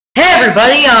Hey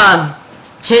everybody,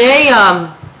 today,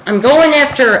 I'm going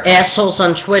after assholes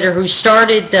on Twitter who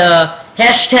started the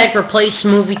hashtag replace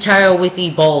movie title with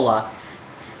Ebola.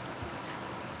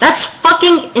 That's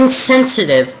fucking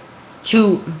insensitive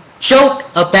to joke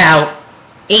about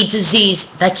a disease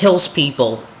that kills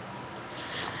people.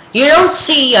 You don't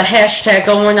see a hashtag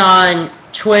going on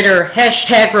Twitter,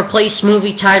 hashtag replace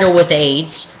movie title with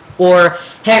AIDS, or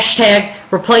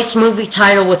hashtag replace movie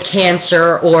title with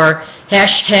cancer, or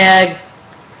hashtag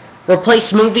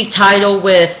replace movie title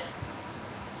with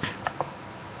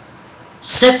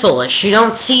syphilis. You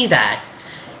don't see that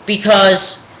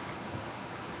because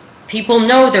people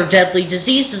know they're deadly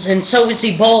diseases, and so is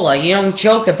Ebola. You don't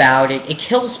joke about it. It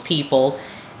kills people.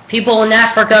 People in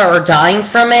Africa are dying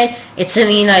from it. It's in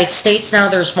the United States now.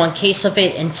 There's one case of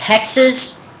it in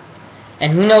Texas.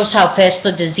 And who knows how fast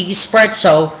the disease spreads,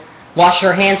 so wash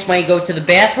your hands when you go to the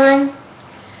bathroom.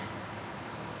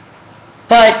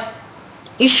 But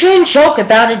you shouldn't joke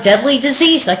about a deadly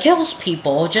disease that kills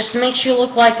people. It just makes you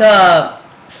look like a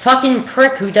fucking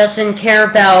prick who doesn't care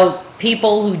about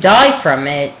people who die from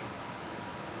it.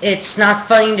 It's not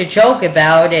funny to joke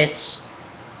about. It's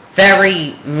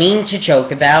very mean to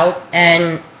joke about.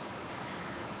 And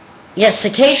yes,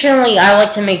 occasionally I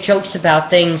like to make jokes about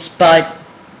things, but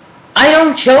I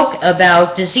don't joke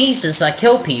about diseases that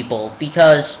kill people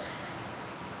because,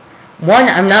 one,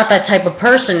 I'm not that type of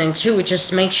person, and two, it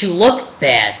just makes you look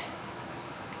bad.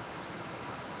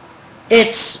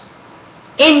 It's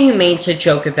inhumane to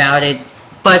joke about it,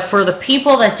 but for the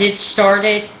people that did start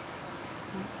it,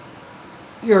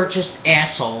 you're just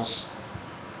assholes.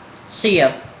 See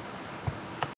ya.